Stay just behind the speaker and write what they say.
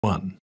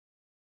1.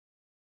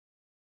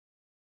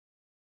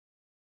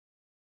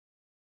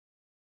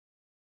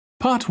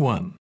 Part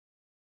 1.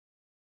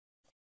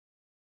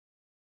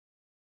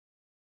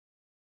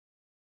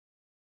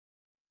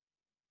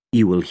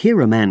 You will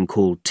hear a man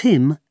called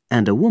Tim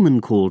and a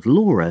woman called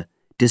Laura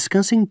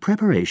discussing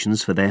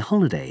preparations for their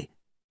holiday.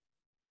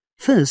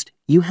 First,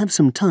 you have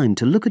some time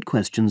to look at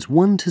questions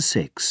 1 to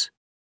 6.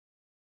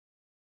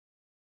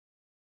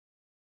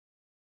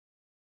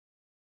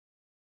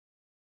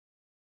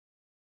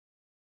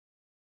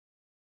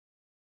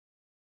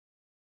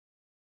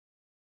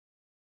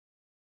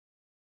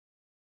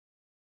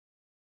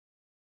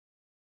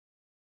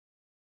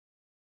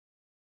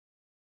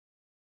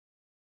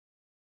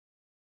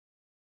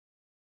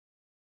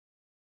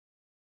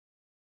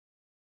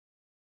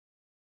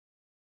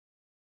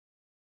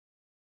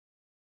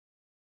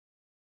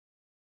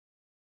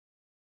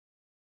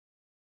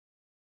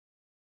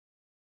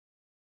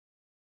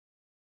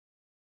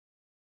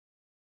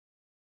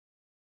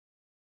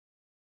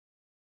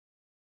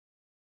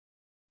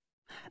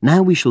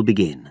 Now we shall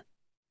begin.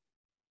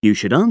 You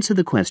should answer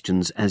the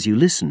questions as you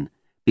listen,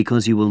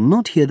 because you will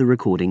not hear the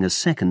recording a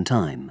second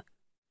time.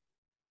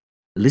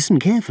 Listen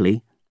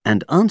carefully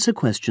and answer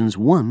questions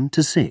 1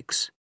 to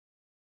 6.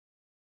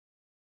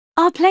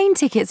 Our plane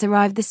tickets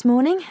arrived this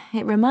morning.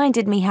 It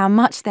reminded me how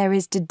much there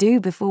is to do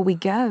before we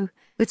go.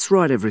 Let's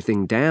write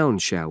everything down,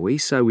 shall we,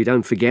 so we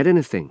don't forget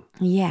anything?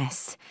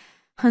 Yes.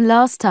 And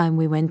last time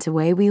we went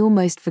away, we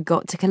almost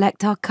forgot to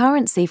collect our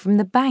currency from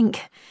the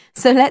bank.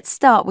 So let's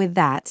start with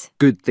that.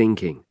 Good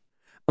thinking.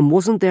 And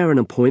wasn't there an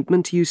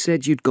appointment you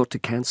said you'd got to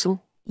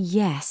cancel?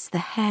 Yes, the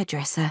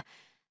hairdresser.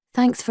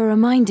 Thanks for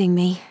reminding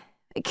me.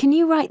 Can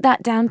you write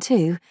that down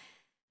too?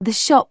 The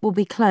shop will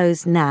be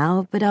closed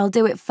now, but I'll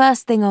do it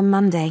first thing on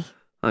Monday.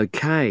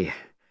 OK.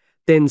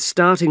 Then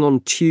starting on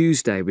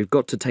Tuesday, we've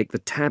got to take the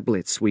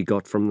tablets we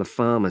got from the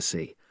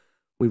pharmacy.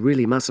 We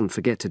really mustn't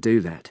forget to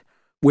do that.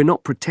 We're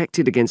not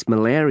protected against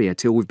malaria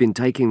till we've been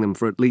taking them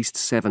for at least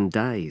 7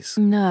 days.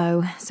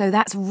 No, so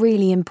that's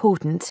really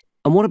important.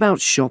 And what about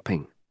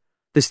shopping?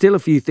 There's still a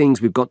few things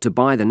we've got to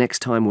buy the next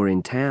time we're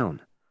in town.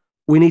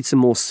 We need some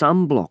more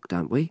sunblock,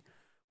 don't we?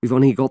 We've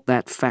only got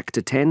that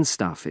factor 10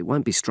 stuff. It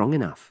won't be strong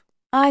enough.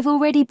 I've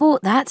already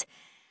bought that.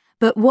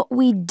 But what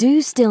we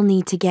do still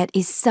need to get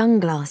is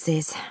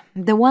sunglasses.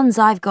 The ones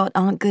I've got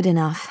aren't good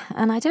enough,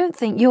 and I don't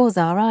think yours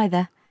are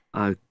either.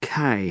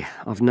 OK,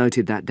 I've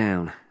noted that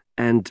down.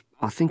 And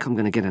I think I'm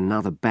going to get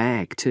another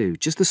bag too,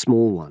 just a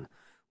small one.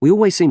 We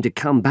always seem to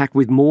come back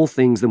with more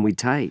things than we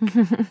take.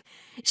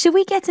 Should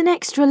we get an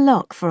extra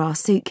lock for our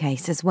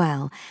suitcase as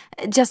well,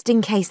 just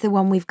in case the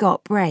one we've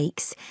got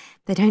breaks?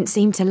 They don't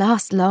seem to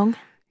last long.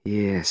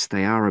 Yes,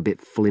 they are a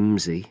bit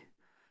flimsy.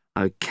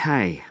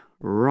 OK,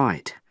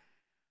 right.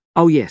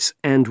 Oh yes,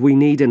 and we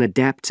need an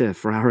adapter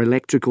for our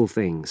electrical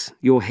things,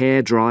 your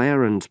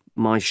hairdryer and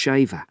my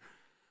shaver.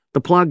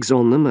 The plugs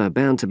on them are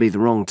bound to be the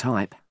wrong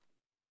type.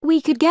 We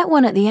could get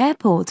one at the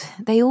airport.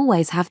 They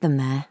always have them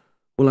there.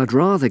 Well, I'd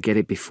rather get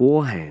it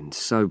beforehand,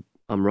 so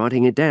I'm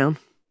writing it down.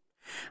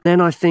 Then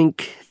I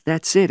think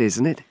that's it,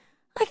 isn't it?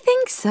 I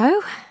think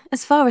so,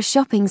 as far as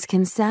shopping's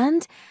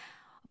concerned.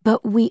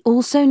 But we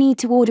also need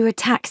to order a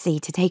taxi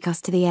to take us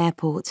to the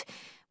airport.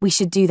 We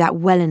should do that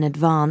well in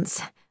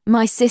advance.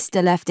 My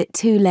sister left it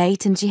too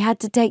late and she had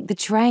to take the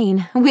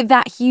train with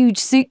that huge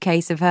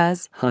suitcase of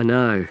hers. I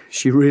know,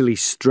 she really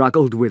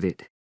struggled with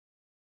it.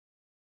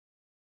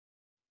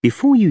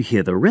 Before you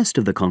hear the rest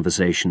of the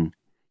conversation,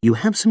 you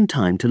have some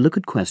time to look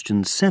at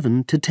questions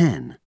 7 to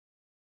 10.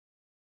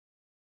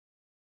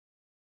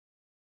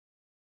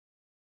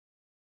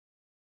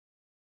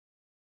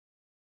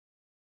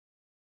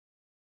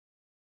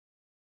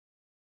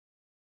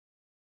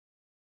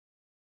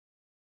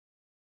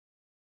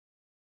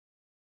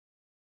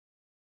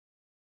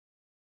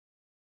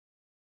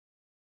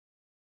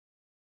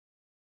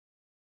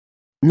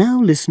 Now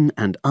listen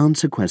and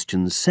answer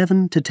questions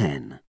 7 to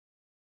 10.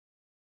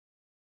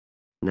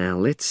 Now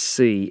let's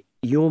see.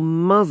 Your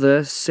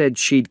mother said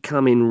she'd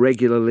come in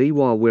regularly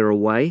while we're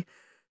away,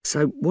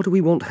 so what do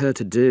we want her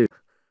to do?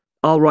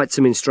 I'll write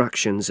some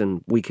instructions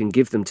and we can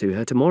give them to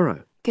her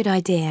tomorrow. Good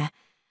idea.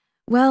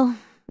 Well,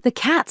 the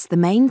cat's the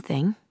main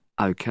thing.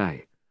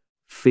 OK.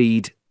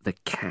 Feed the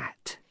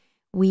cat.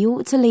 We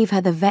ought to leave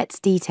her the vet's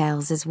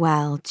details as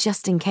well,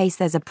 just in case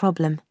there's a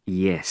problem.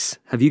 Yes.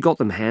 Have you got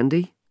them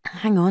handy?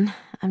 Hang on,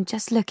 I'm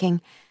just looking.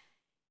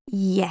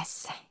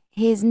 Yes,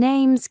 his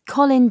name's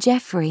Colin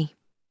Jeffrey.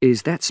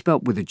 Is that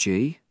spelt with a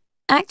G?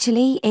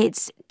 Actually,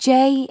 it's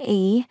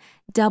Jeffrey.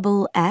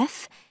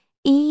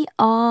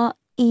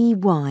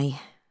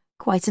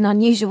 Quite an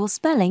unusual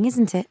spelling,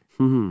 isn't it?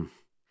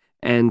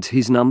 And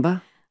his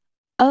number?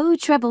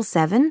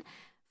 077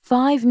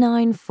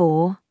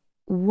 594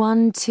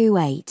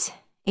 128.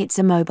 It's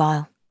a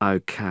mobile.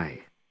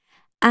 OK.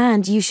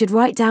 And you should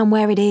write down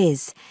where it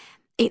is.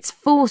 It's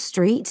 4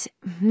 Street,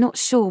 not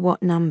sure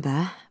what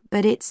number,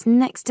 but it's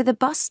next to the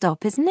bus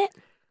stop, isn't it?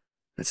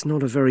 That's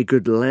not a very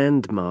good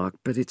landmark,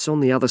 but it's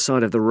on the other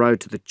side of the road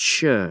to the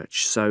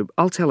church, so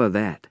I'll tell her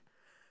that.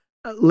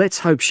 Let's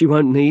hope she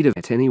won't need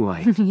it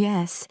anyway.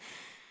 Yes.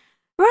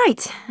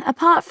 Right,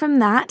 apart from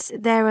that,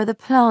 there are the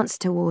plants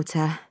to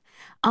water.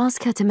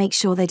 Ask her to make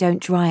sure they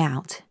don't dry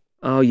out.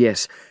 Oh,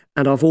 yes,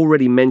 and I've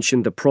already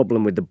mentioned the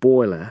problem with the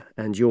boiler,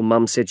 and your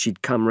mum said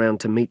she'd come round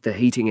to meet the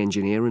heating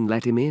engineer and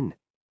let him in.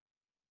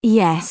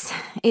 Yes,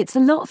 it's a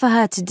lot for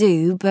her to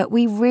do, but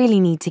we really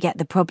need to get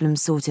the problem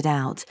sorted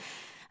out.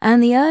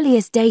 And the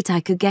earliest date I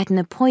could get an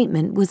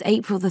appointment was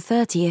April the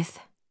 30th.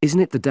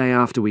 Isn't it the day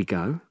after we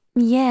go?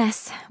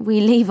 Yes,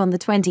 we leave on the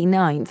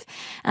 29th,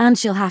 and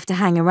she'll have to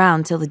hang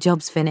around till the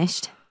job's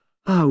finished.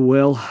 Oh,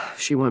 well,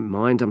 she won't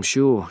mind, I'm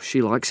sure.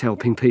 She likes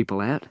helping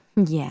people out.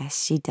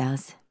 Yes, she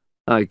does.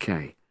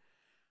 OK.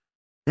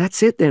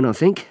 That's it then, I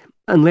think.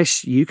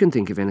 Unless you can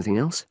think of anything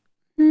else.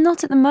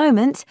 Not at the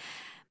moment.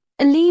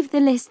 Leave the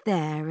list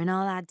there and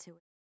I'll add to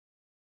it.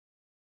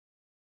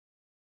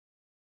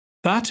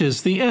 That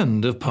is the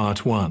end of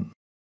part 1.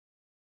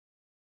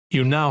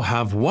 You now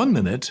have 1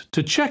 minute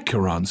to check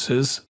your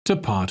answers to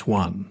part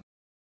 1.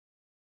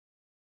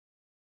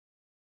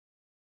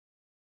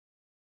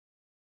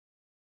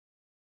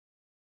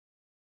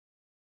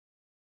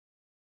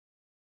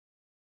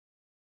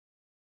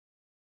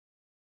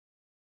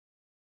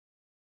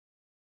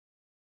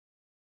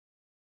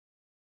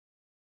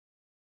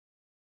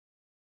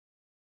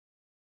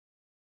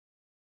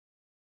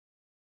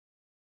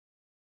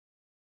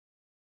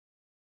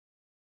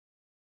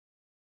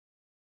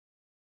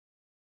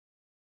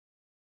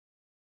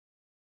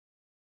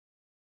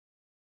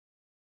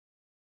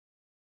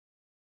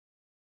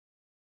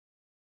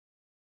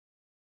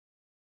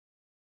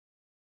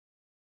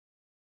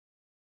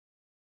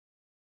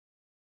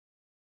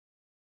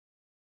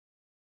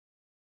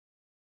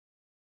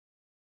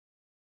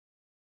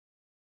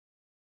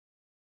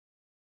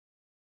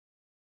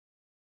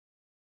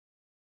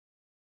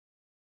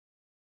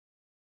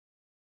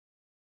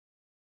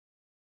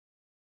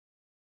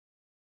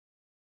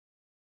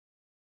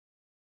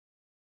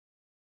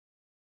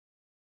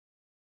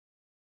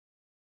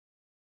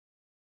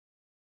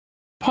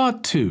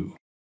 Part 2.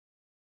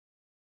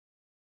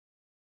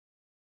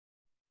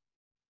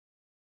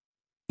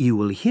 You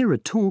will hear a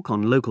talk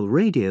on local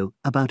radio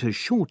about a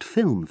short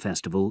film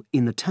festival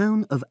in the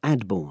town of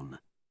Adborn.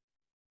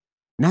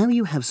 Now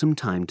you have some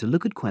time to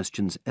look at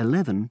questions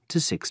 11 to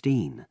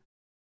 16.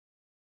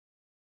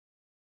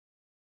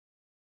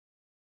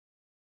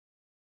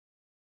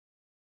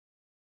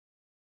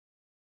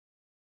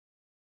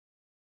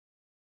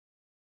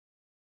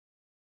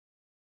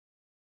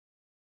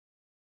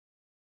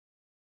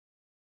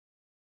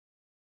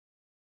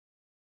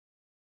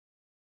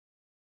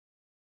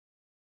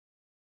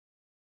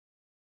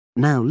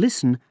 Now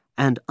listen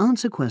and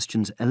answer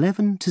questions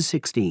 11 to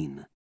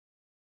 16.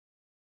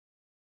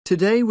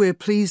 Today we're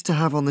pleased to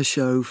have on the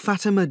show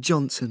Fatima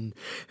Johnson,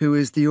 who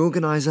is the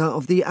organiser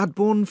of the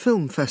Adborn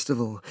Film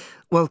Festival.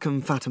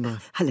 Welcome,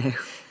 Fatima. Hello.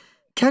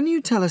 Can you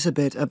tell us a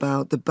bit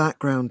about the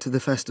background to the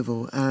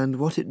festival and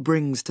what it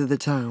brings to the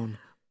town?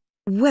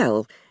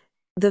 Well,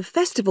 the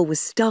festival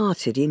was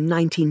started in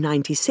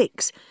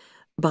 1996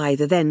 by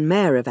the then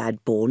Mayor of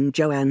Adborn,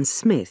 Joanne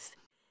Smith.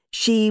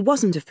 She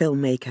wasn't a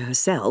filmmaker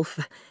herself.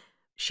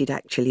 She'd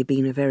actually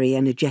been a very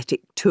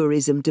energetic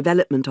tourism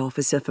development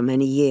officer for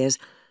many years.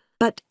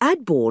 But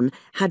Adborn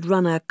had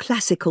run a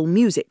classical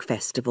music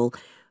festival,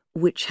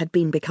 which had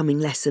been becoming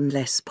less and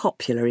less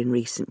popular in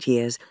recent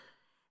years.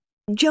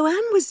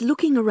 Joanne was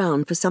looking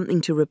around for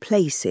something to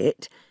replace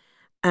it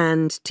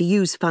and to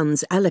use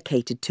funds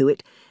allocated to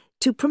it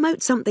to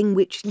promote something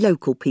which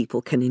local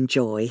people can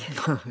enjoy.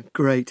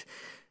 Great.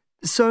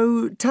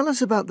 So tell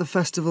us about the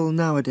festival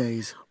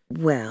nowadays.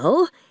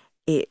 Well,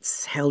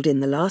 it's held in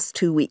the last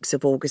 2 weeks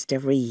of August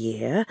every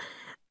year,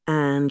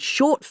 and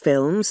short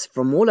films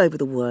from all over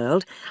the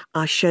world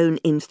are shown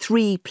in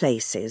 3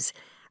 places,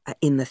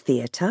 in the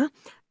theatre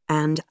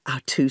and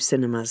our 2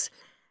 cinemas.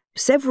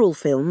 Several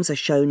films are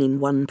shown in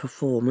 1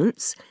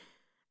 performance,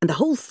 and the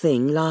whole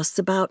thing lasts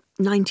about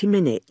 90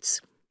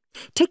 minutes.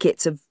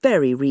 Tickets are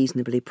very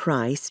reasonably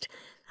priced.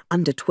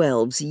 Under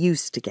 12s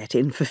used to get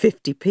in for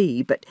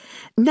 50p, but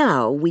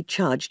now we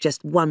charge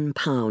just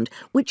 £1,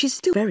 which is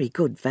still very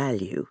good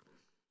value.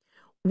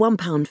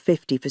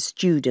 £1.50 for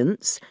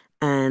students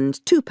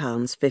and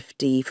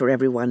 £2.50 for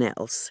everyone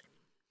else.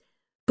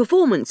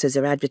 Performances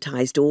are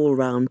advertised all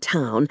round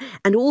town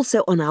and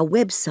also on our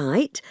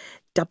website,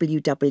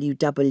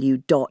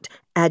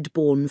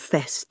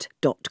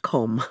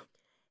 www.adbornfest.com.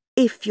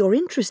 If you're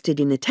interested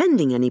in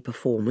attending any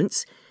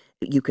performance,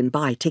 you can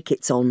buy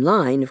tickets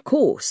online, of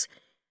course.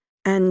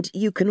 And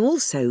you can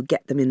also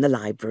get them in the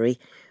library,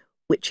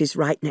 which is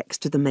right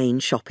next to the main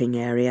shopping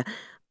area.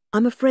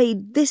 I'm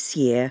afraid this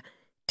year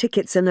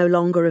tickets are no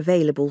longer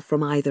available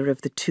from either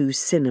of the 2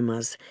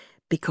 cinemas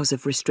because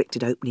of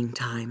restricted opening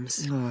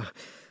times.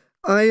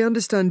 I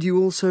understand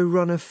you also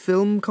run a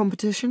film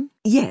competition?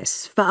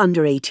 Yes, for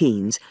under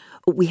 18s.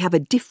 We have a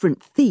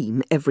different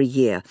theme every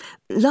year.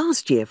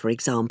 Last year, for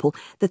example,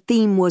 the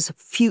theme was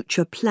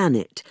Future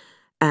Planet,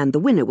 and the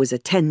winner was a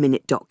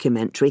 10-minute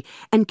documentary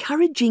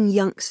encouraging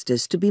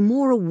youngsters to be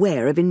more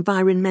aware of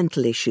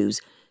environmental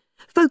issues.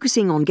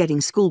 focusing on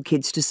getting school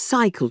kids to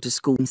cycle to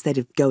school instead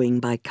of going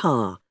by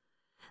car.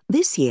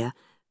 This year,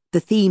 the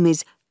theme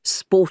is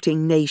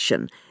Sporting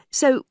Nation,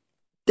 so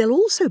there'll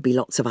also be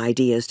lots of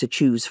ideas to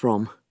choose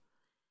from.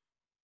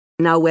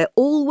 Now, we're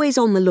always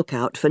on the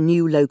lookout for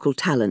new local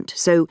talent,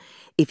 so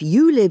if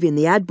you live in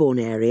the Adbourne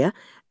area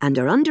and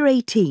are under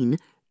 18,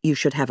 you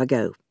should have a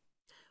go.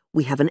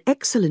 We have an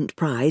excellent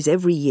prize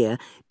every year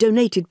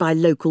donated by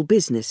local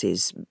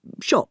businesses,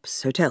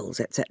 shops, hotels,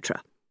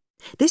 etc.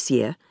 This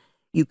year,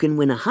 you can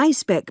win a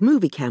high-spec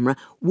movie camera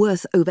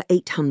worth over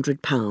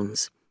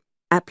 £800.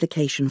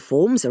 Application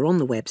forms are on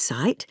the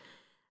website,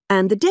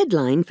 and the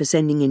deadline for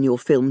sending in your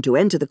film to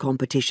enter the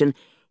competition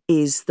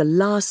is the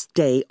last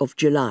day of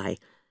July.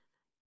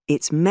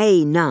 It's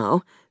May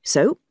now,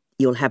 so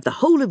you'll have the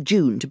whole of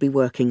June to be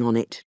working on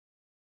it.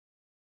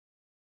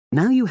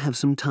 Now you have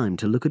some time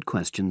to look at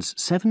questions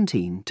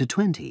 17 to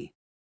 20.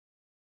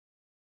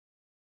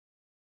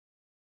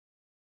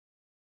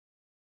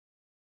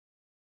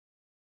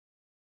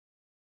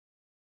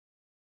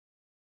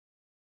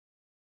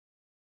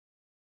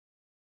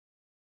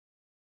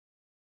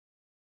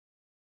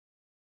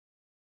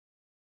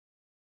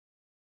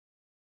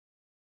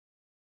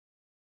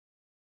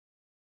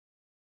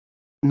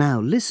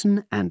 Now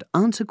listen and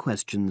answer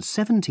questions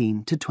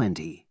 17 to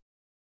 20.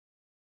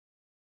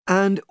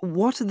 And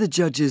what are the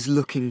judges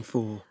looking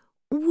for?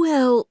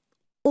 Well,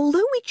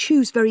 although we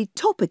choose very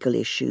topical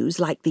issues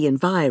like the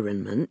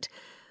environment,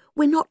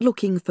 we're not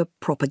looking for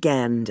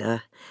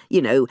propaganda,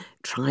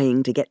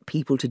 trying to get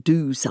people to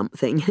do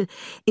something.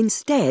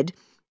 Instead,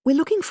 we're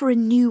looking for a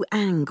new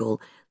angle,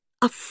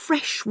 a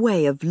fresh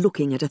way of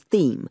looking at a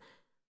theme.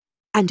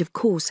 And of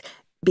course,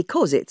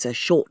 because it's a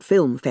short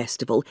film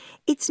festival,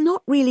 it's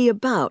not really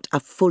about a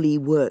fully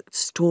worked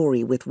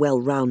story with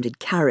well-rounded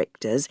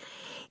characters.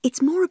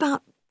 It's more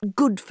about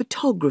good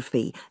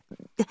photography,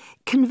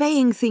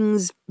 conveying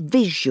things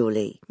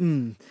visually.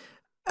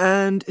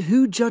 And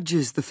who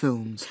judges the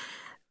films?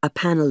 A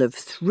panel of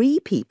 3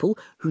 people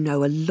who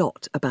know a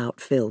lot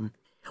about film.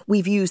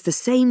 We've used the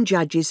same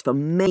judges for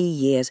many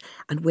years,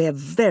 and we're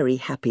very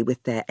happy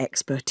with their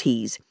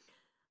expertise.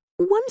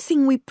 One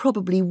thing we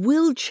probably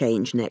will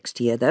change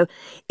next year, though,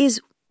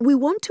 is we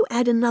want to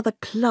add another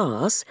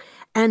class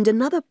and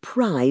another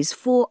prize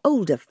for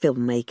older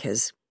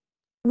filmmakers.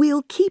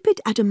 We'll keep it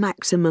at a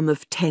maximum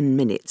of 10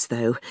 minutes,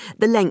 though.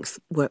 The length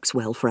works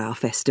well for our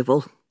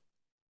festival.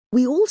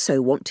 We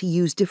also want to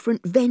use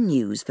different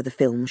venues for the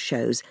film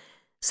shows,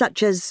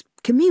 such as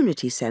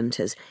community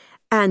centres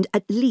and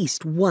at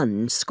least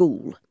one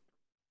school.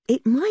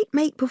 It might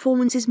make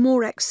performances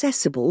more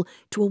accessible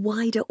to a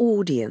wider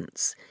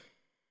audience.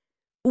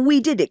 We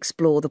did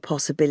explore the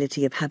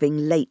possibility of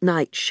having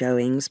late-night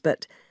showings,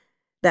 but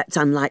that's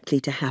unlikely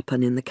to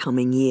happen in the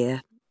coming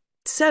year.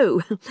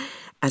 So,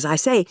 as I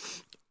say,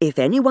 if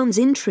anyone's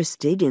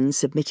interested in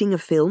submitting a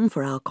film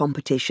for our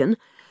competition,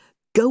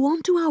 go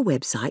onto our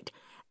website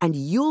and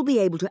you'll be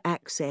able to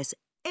access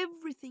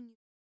everything.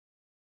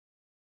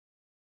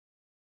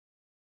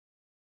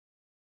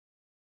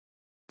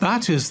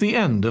 That is the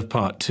end of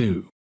part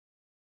 2.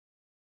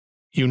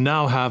 You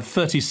now have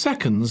 30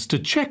 seconds to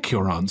check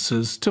your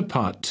answers to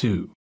part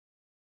 2.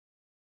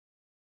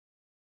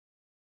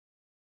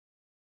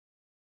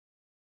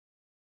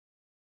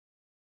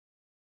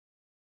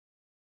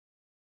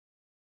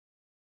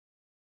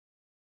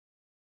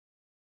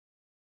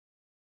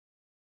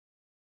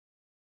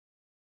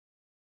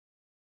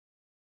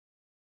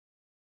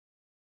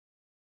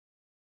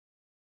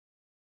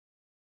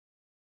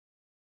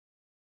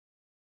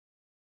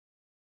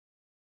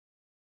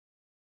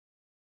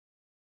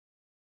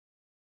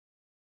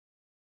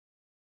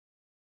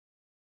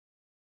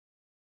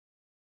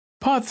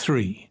 Part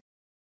 3.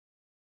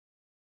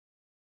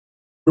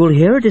 You'll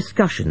hear a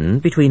discussion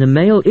between a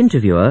male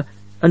interviewer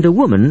and a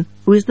woman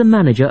who is the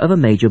manager of a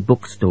major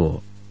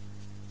bookstore.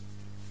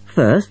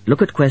 First,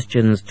 look at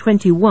questions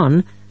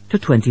 21 to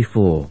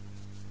 24.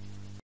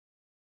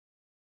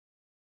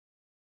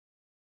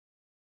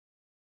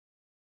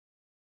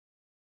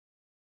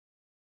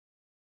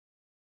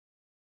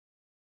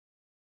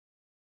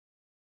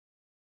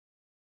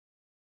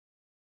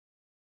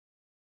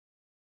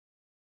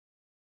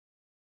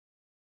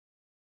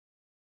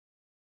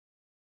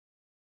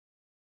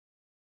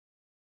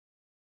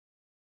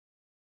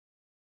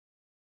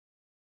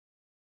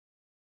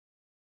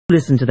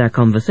 Listen to their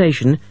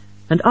conversation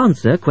and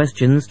answer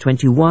questions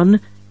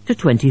 21 to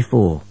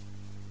 24.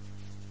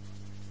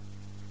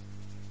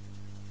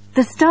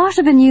 The start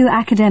of a new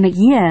academic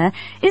year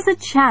is a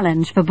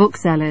challenge for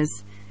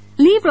booksellers.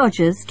 Lee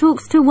Rogers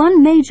talks to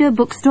one major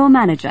bookstore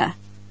manager.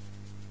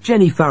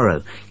 Jenny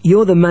Farrow,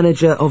 you're the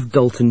manager of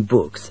Dalton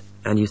Books,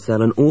 and you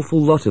sell an awful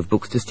lot of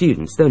books to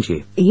students, don't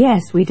you?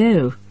 Yes, we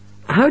do.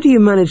 How do you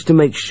manage to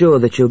make sure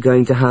that you're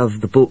going to have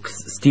the books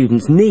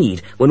students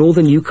need when all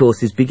the new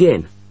courses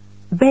begin?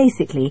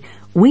 Basically,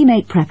 we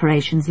make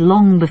preparations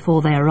long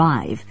before they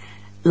arrive.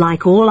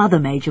 Like all other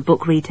major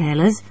book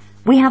retailers,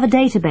 we have a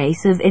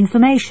database of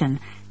information,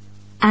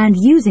 and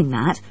using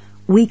that,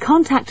 We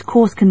contact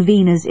course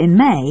conveners in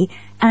May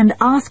and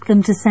ask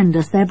them to send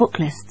us their book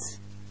lists.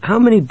 How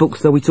many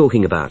books are we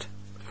talking about?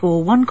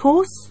 For one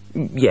course?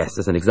 Yes,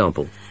 as an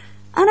example.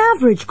 An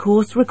average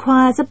course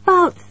requires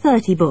about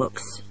 30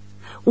 books.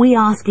 We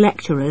ask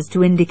lecturers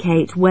to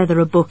indicate whether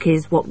a book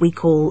is what we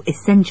call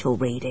essential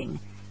reading,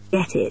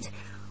 get it,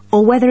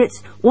 or whether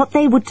it's what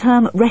they would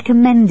term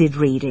recommended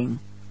reading,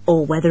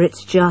 or whether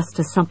it's just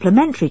a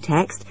supplementary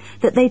text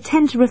that they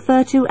tend to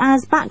refer to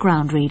as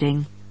background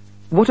reading.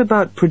 What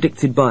about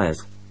predicted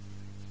buyers?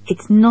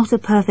 It's not a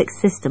perfect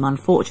system,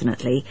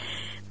 unfortunately.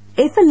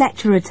 If a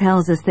lecturer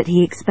tells us that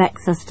he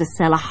expects us to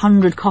sell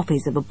 100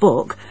 copies of a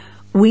book,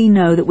 we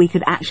know that we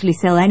could actually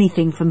sell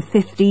anything from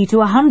 50 to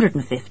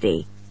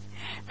 150.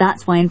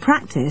 That's why in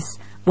practice,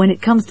 when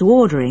it comes to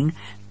ordering,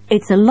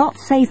 it's a lot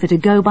safer to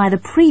go by the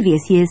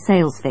previous year's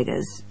sales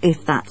figures,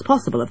 if that's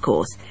possible, of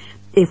course,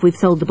 if we've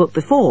sold the book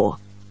before.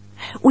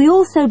 We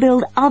also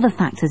build other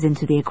factors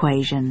into the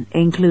equation,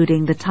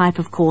 including the type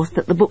of course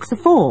that the books are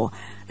for,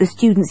 the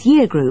student's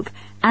year group,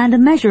 and a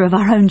measure of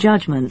our own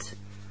judgment.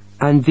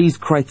 And these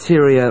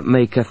criteria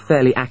make a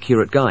fairly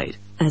accurate guide?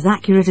 As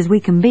accurate as we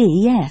can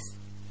be, yes.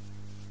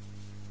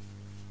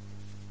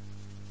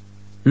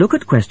 Look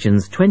at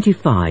questions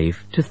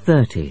 25 to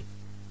 30.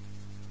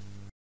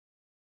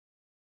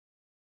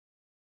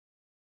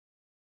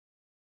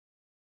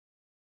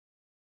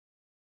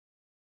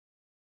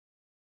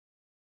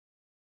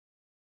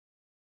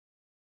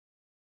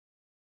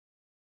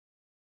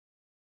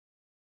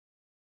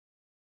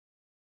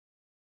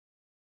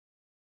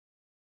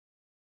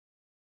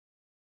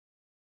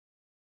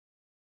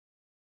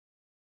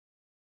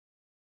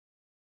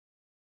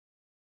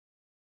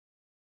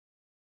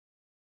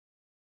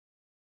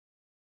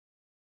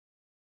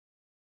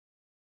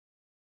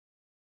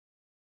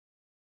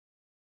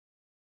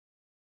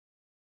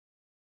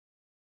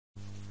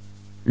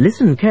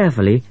 Listen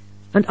carefully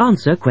and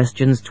answer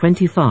questions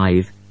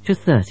 25 to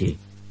 30.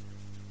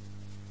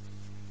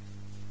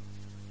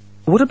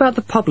 What about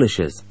the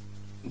publishers?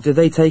 Do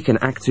they take an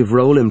active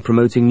role in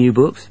promoting new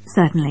books?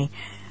 Certainly.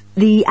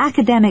 The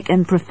academic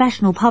and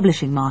professional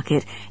publishing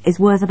market is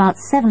worth about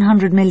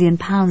 £700 million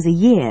a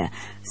year,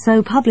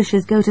 so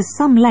publishers go to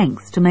some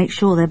lengths to make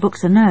sure their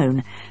books are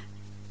known.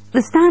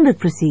 The standard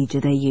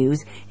procedure they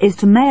use is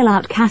to mail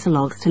out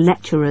catalogues to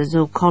lecturers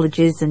or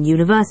colleges and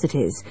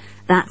universities.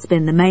 That's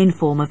been the main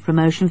form of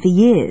promotion for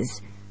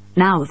years.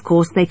 Now, of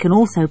course, they can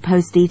also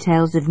post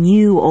details of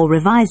new or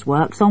revised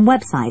works on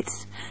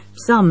websites.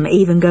 Some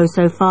even go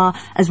so far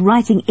as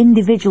writing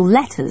individual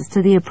letters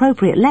to the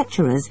appropriate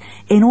lecturers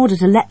in order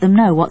to let them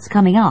know what's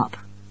coming up.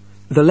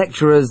 The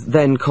lecturers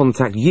then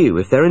contact you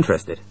if they're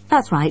interested?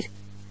 That's right.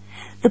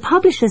 The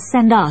publishers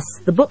send us,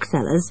 the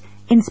booksellers,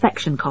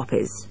 inspection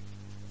copies.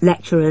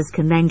 Lecturers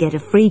can then get a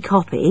free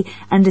copy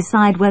and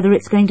decide whether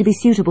it's going to be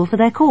suitable for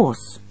their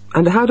course.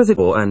 And how does it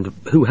go, and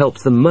who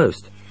helps them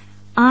most?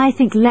 I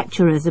think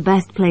lecturers are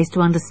best placed to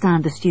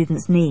understand the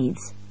students'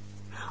 needs.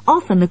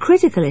 Often the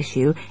critical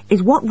issue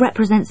is what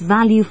represents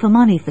value for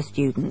money for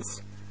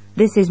students.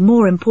 This is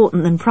more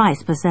important than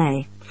price per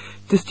se.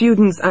 Do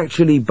students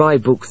actually buy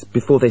books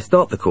before they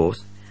start the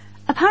course?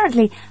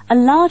 Apparently, a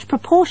large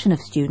proportion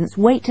of students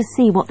wait to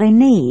see what they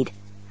need.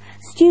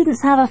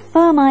 Students have a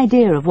firm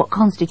idea of what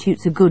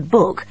constitutes a good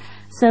book,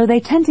 so they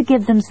tend to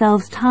give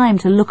themselves time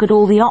to look at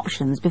all the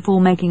options before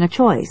making a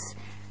choice.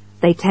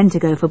 They tend to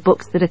go for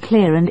books that are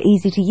clear and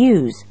easy to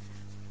use.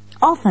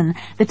 Often,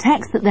 the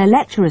texts that their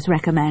lecturers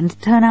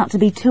recommend turn out to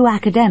be too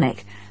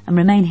academic and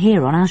remain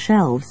here on our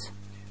shelves.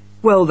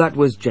 Well, that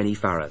was Jenny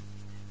Farrow.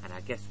 And I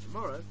guess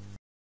tomorrow...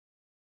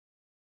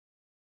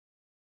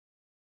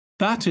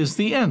 That is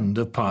the end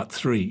of part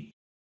 3.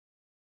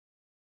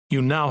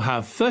 You now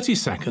have 30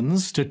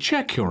 seconds to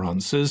check your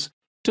answers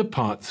to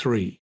part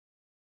 3.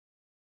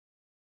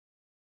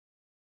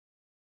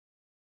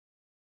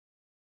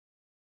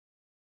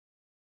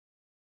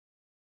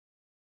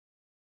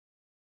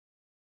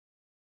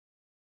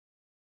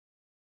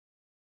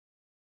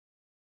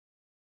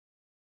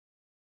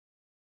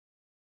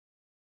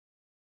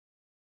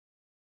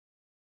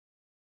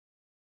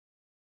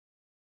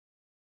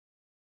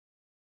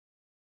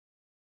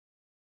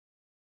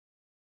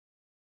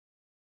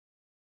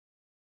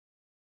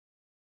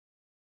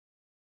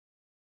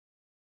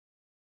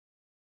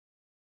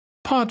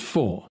 Part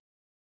 4.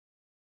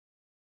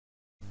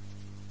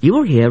 You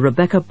will hear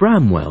Rebecca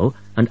Bramwell,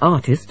 an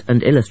artist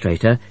and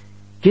illustrator,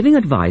 giving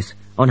advice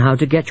on how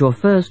to get your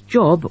first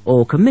job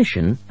or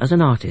commission as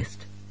an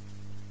artist.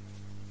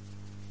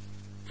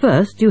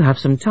 First, you have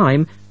some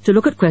time to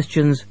look at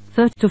questions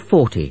 30 to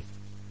 40.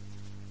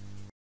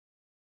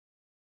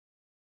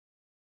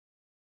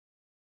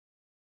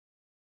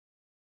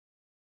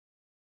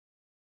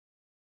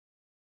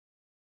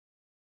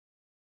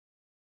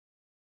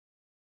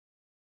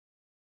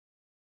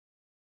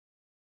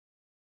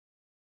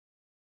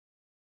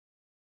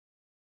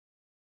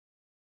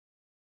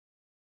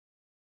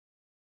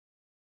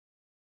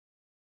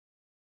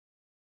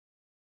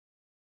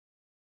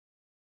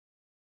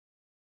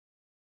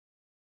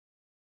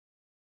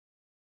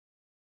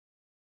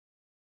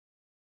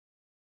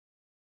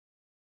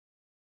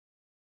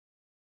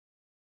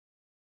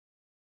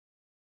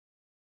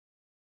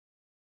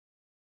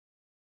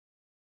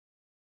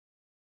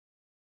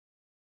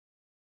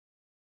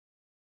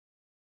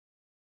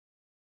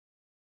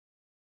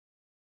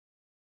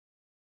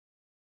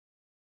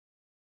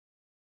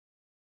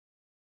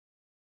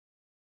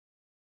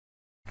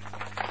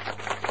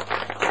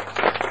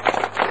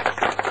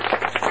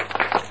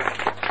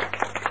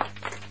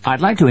 I'd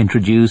like to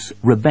introduce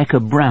Rebecca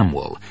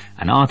Bramwell,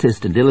 an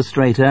artist and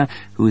illustrator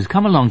who has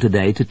come along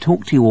today to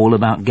talk to you all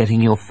about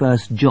getting your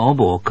first job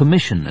or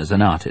commission as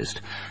an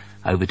artist.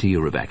 Over to you,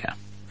 Rebecca.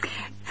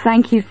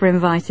 Thank you for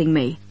inviting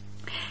me.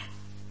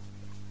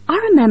 I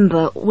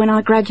remember when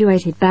I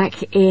graduated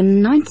back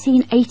in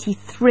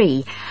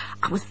 1983,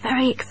 I was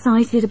very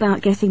excited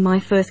about getting my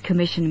first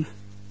commission.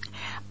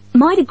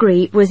 My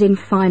degree was in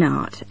fine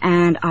art,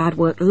 and I'd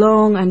worked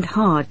long and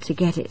hard to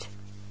get it.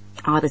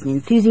 I was an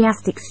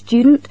enthusiastic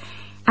student,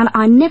 and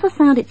I never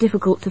found it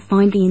difficult to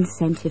find the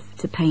incentive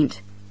to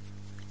paint.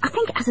 I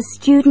think as a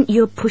student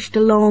you're pushed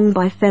along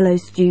by fellow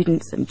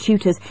students and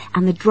tutors,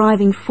 and the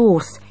driving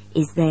force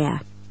is there.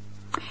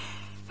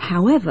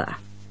 However,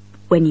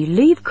 when you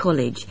leave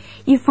college,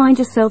 you find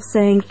yourself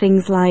saying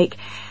things like,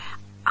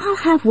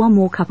 I'll have one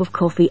more cup of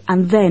coffee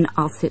and then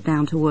I'll sit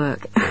down to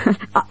work.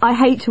 I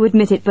hate to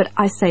admit it, but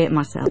I say it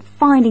myself.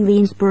 Finding the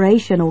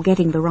inspiration or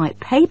getting the right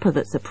paper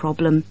that's a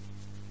problem.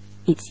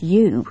 It's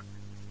you.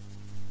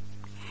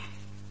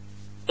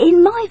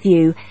 In my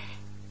view,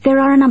 there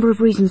are a number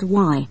of reasons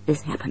why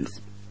this happens.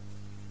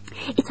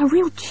 It's a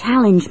real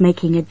challenge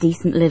making a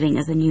decent living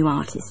as a new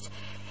artist.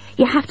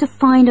 You have to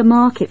find a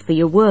market for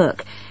your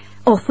work.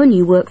 Often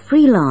you work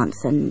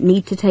freelance and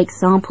need to take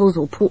samples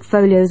or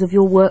portfolios of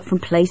your work from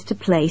place to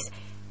place.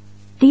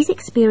 These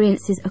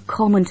experiences are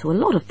common to a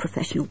lot of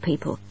professional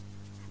people.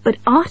 But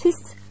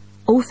artists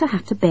also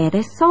have to bare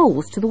their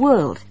souls to the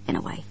world, in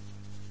a way.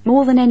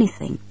 More than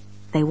anything,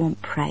 they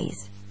want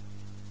praise.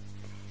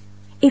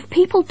 If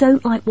people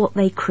don't like what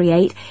they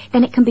create,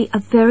 then it can be a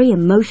very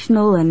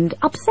emotional and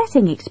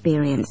upsetting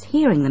experience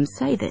hearing them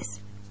say this.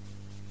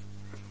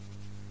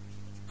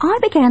 I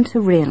began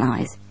to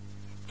realise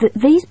that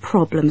these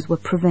problems were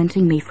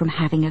preventing me from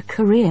having a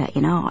career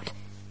in art,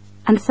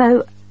 and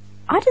so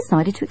I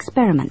decided to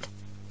experiment.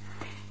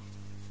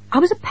 I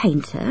was a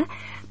painter,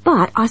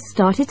 but I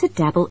started to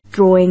dabble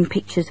drawing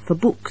pictures for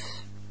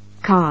books,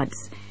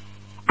 cards,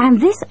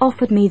 and this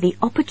offered me the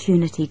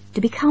opportunity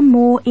to become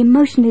more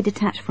emotionally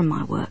detached from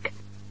my work.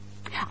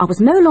 I was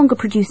no longer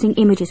producing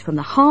images from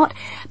the heart,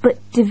 but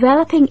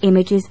developing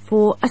images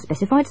for a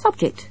specified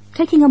subject,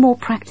 taking a more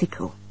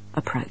practical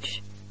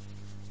approach.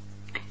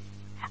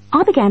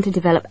 I began to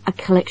develop a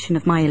collection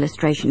of my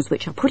illustrations,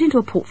 which I put into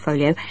a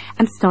portfolio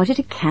and started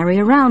to carry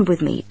around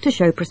with me to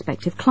show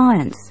prospective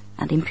clients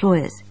and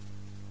employers.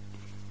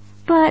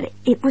 But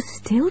it was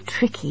still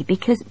tricky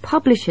because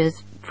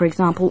publishers, for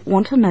example,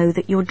 want to know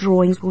that your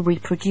drawings will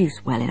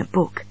reproduce well in a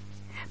book.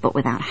 But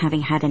without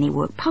having had any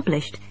work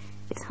published,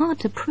 it's hard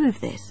to prove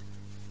this.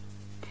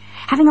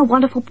 Having a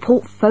wonderful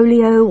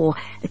portfolio or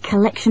a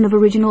collection of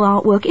original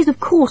artwork is, of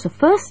course, a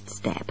first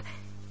step.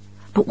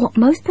 But what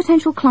most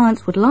potential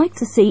clients would like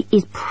to see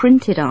is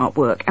printed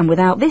artwork, and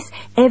without this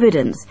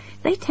evidence,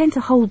 they tend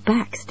to hold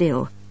back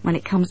still when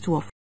it comes to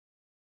offering.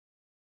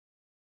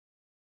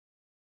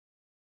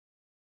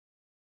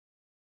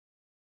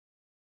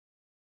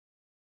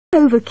 I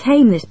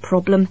overcame this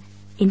problem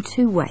in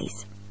two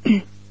ways.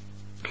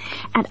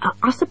 And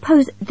I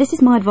suppose this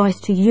is my advice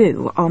to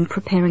you on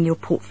preparing your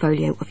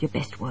portfolio of your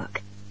best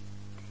work.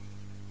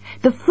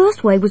 The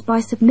first way was by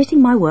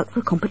submitting my work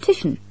for a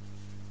competition.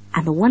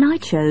 And the one I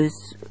chose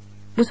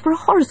was for a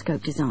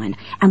horoscope design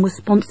and was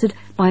sponsored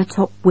by a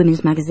top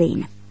women's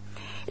magazine.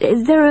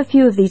 There are a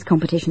few of these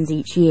competitions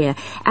each year,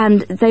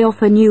 and they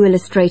offer new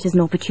illustrators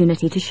an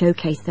opportunity to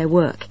showcase their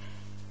work.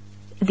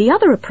 The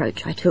other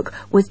approach I took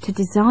was to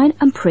design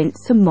and print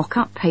some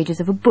mock-up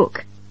pages of a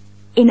book.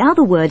 In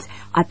other words,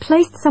 I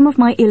placed some of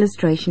my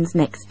illustrations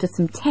next to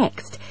some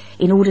text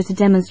in order to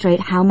demonstrate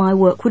how my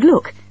work would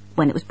look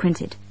when it was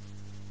printed.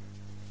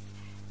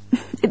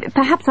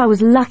 Perhaps I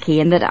was lucky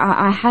in that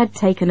I had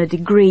taken a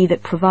degree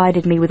that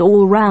provided me with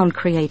all-round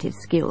creative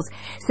skills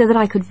so that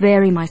I could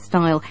vary my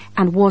style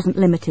and wasn't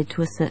limited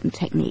to a certain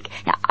technique.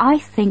 Now, I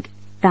think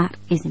that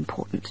is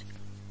important.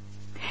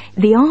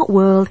 The art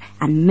world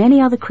and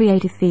many other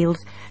creative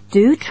fields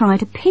do try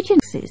to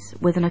pigeonhole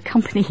with an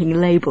accompanying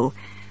label.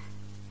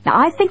 Now,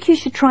 I think you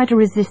should try to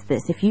resist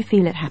this if you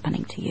feel it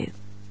happening to you.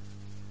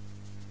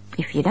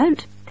 If you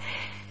don't,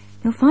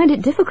 you'll find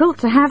it difficult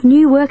to have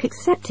new work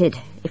accepted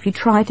if you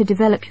try to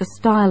develop your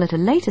style at a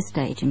later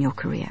stage in your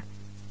career.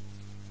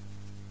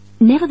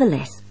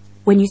 Nevertheless,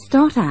 when you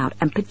start out,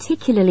 and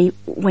particularly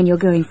when you're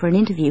going for an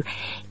interview,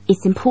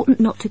 it's important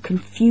not to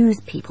confuse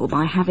people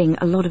by having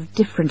a lot of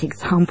different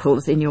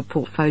examples in your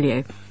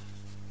portfolio.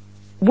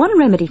 One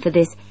remedy for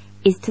this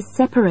is to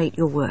separate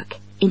your work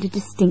into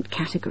distinct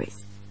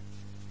categories.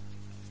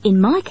 In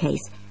my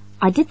case,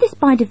 I did this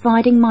by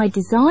dividing my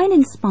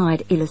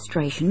design-inspired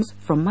illustrations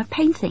from my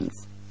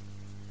paintings.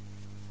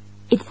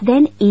 It's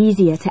then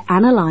easier to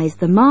analyse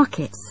the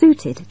market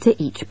suited to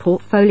each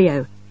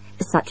portfolio,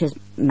 such as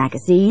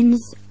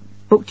magazines,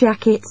 book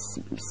jackets,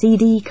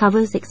 CD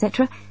covers,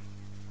 etc.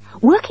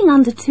 Working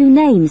under two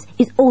names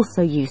is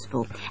also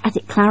useful, as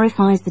it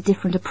clarifies the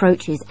different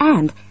approaches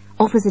and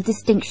offers a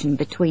distinction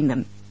between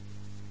them.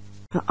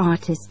 for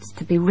artists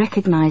to be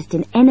recognised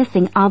in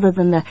anything other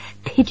than the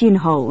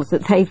pigeonholes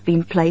that they've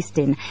been placed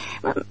in.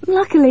 But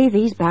luckily,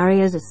 these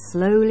barriers are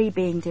slowly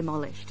being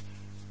demolished.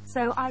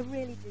 So I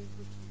really do wish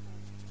you...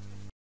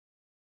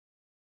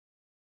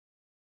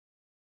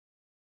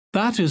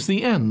 That is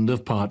the end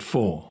of Part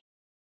 4.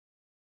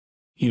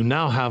 You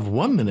now have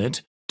 1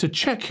 minute to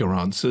check your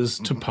answers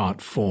to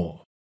Part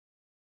 4.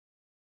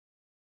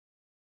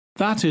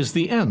 That is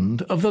the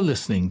end of the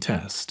listening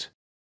test.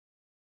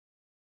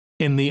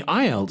 In the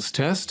IELTS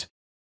test,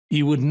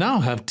 you would now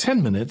have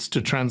 10 minutes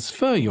to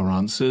transfer your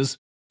answers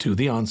to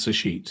the answer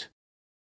sheet.